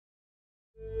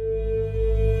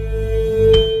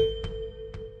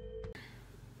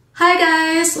Hi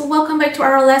guys, welcome back to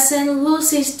our lesson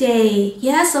Lucy's Day.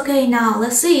 Yes, okay, now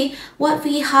let's see what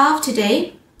we have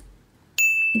today.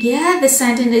 Yeah, the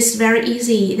sentence is very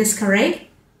easy, that's correct.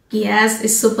 Yes,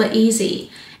 it's super easy.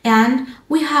 And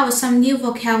we have some new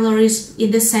vocabularies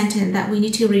in this sentence that we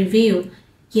need to review.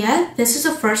 Yeah, this is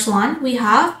the first one. We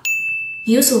have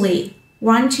usually.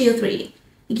 1, 2, 3.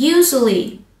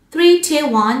 Usually. 3, 2,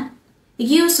 1.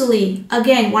 Usually.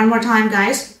 Again, one more time,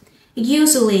 guys.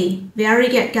 Usually. Very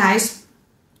good, guys.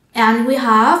 And we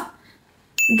have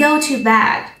go to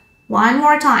bed. One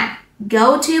more time.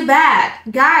 Go to bed.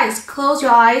 Guys, close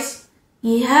your eyes.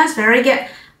 Yes, very good.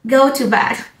 Go to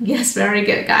bed. Yes, very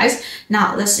good, guys.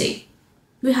 Now, let's see.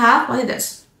 We have, what is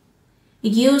this?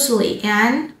 Usually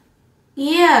and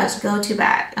yes, go to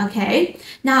bed. Okay.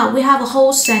 Now, we have a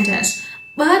whole sentence.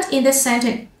 But in this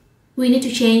sentence, we need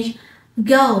to change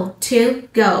go to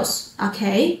goes.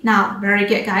 Okay. Now, very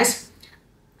good, guys.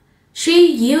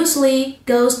 She usually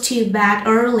goes to bed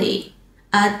early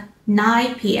at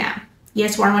 9 p.m.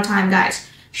 Yes, one more time, guys.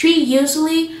 She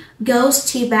usually goes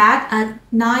to bed at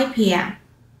 9 p.m.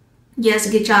 Yes,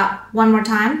 good job. One more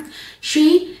time.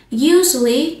 She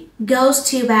usually goes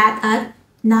to bed at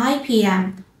 9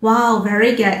 p.m. Wow,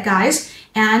 very good, guys.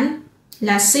 And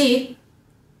let's see.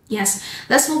 Yes,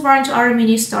 let's move on to our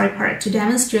mini story part to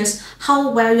demonstrate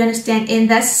how well you understand in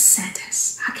this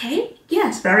sentence. Okay?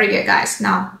 Yes, very good, guys.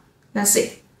 Now, let's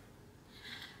see.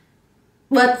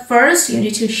 But first, you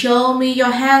need to show me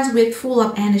your hands with full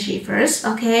of energy first.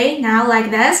 Okay, now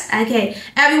like this. Okay,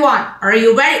 everyone, are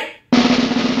you ready?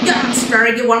 Yes,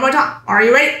 very good. One more time. Are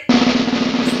you ready?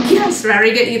 Yes,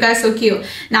 very good. You guys so cute.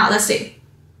 Now, let's see.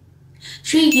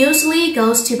 She usually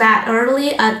goes to bed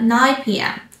early at 9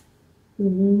 p.m.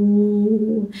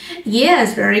 Ooh.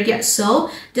 Yes, very good.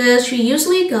 So, does she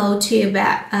usually go to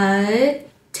bed at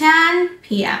 10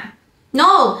 p.m.?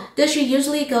 No, does she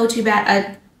usually go to bed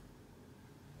at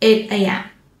 8 a.m.?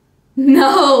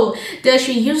 No, does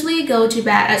she usually go to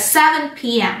bed at 7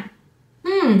 p.m.?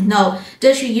 No,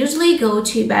 does she usually go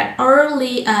to bed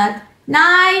early at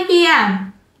 9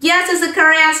 p.m.? Yes, it's the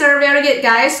correct answer. Very good,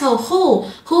 guys. So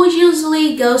who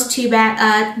usually goes to bed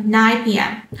at 9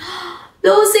 p.m.?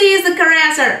 Lucy is the correct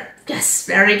answer. Yes,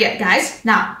 very good, guys.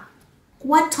 Now,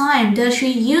 what time does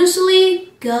she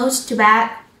usually goes to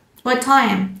bed? What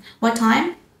time? What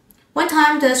time? What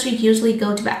time does she usually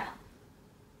go to bed?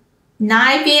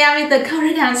 9 p.m. is the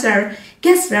correct answer.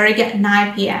 Yes, very good.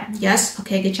 9 p.m. Yes,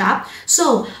 okay, good job.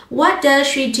 So, what does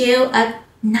she do at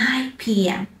 9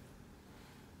 p.m.?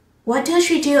 What does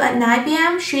she do at 9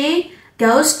 p.m.? She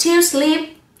goes to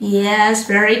sleep. Yes,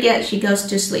 very good. She goes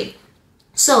to sleep.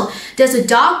 So, does a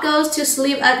dog go to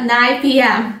sleep at 9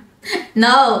 p.m.?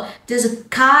 No. Does a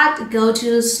cat go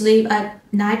to sleep at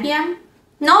 9 p.m.?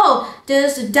 No.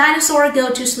 Does the dinosaur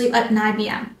go to sleep at 9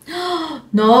 p.m.?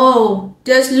 No.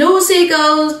 Does Lucy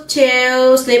go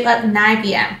to sleep at 9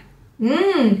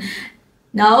 p.m.?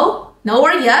 No. No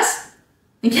or yes?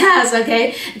 Yes,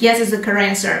 okay. Yes is the correct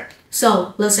answer.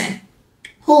 So, listen.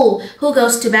 Who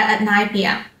goes to bed at 9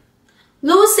 p.m.?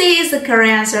 Lucy is the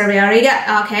correct answer. Very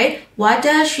good. Okay. What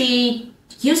does she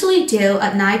usually do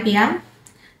at 9 p.m.?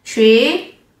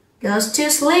 She goes to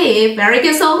sleep. Very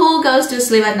good. So, who goes to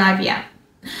sleep at 9 p.m.?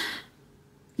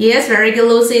 Yes, very good.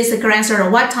 Lucy is the correct answer.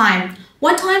 What time?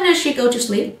 What time does she go to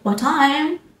sleep? What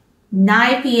time?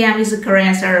 9 p.m. is the correct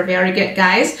answer. Very good,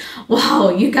 guys. Wow,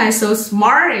 you guys so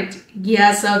smart.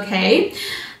 Yes, okay.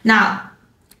 Now,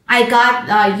 I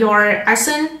got your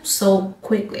accent so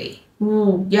quickly.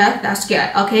 Ooh, yeah, that's good.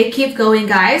 Okay, keep going,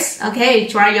 guys. Okay,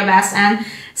 try your best and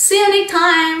see you next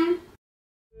time.